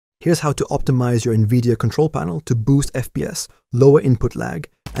Here's how to optimize your Nvidia control panel to boost FPS, lower input lag,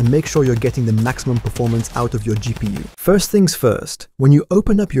 and make sure you're getting the maximum performance out of your GPU. First things first, when you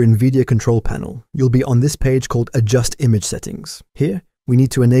open up your Nvidia control panel, you'll be on this page called Adjust Image Settings. Here, we need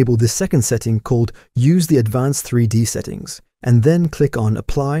to enable this second setting called Use the Advanced 3D Settings, and then click on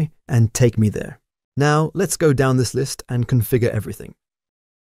Apply and Take Me There. Now, let's go down this list and configure everything.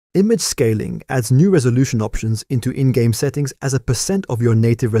 Image scaling adds new resolution options into in-game settings as a % of your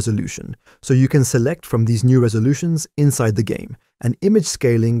native resolution, so you can select from these new resolutions inside the game, and image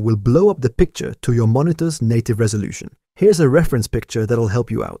scaling will blow up the picture to your monitor's native resolution. Here's a reference picture that'll help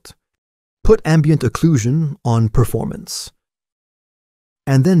you out. Put ambient occlusion on performance,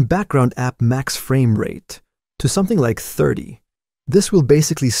 and then background app max frame rate to something like 30. This will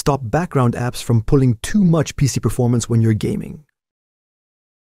basically stop background apps from pulling too much PC performance when you're gaming.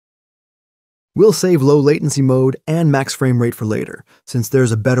 We'll save low latency mode and max frame rate for later, since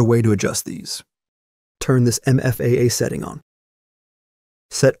there's a better way to adjust these. Turn this MFAA setting on.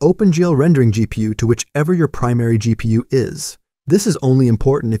 Set OpenGL rendering GPU to whichever your primary GPU is. This is only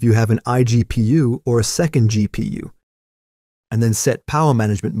important if you have an iGPU or a second GPU. And then set power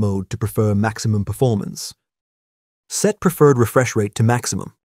management mode to prefer maximum performance. Set preferred refresh rate to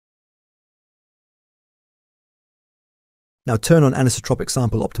maximum. Now turn on anisotropic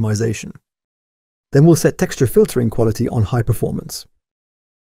sample optimization. Then we'll set texture filtering quality on high performance.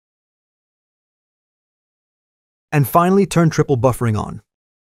 And finally, turn triple buffering on.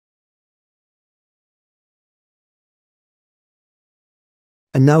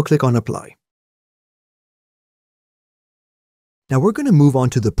 And now click on Apply. Now we're going to move on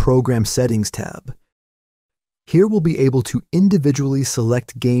to the Program Settings tab. Here we'll be able to individually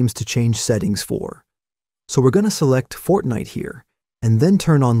select games to change settings for. So we're going to select Fortnite here, and then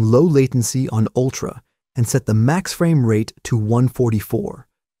turn on low latency on Ultra and set the max frame rate to 144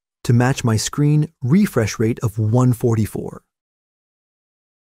 to match my screen refresh rate of 144.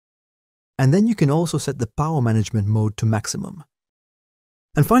 And then you can also set the power management mode to maximum.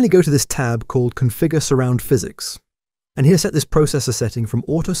 And finally go to this tab called Configure Surround Physics. And here set this processor setting from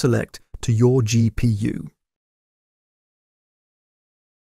auto select to your GPU.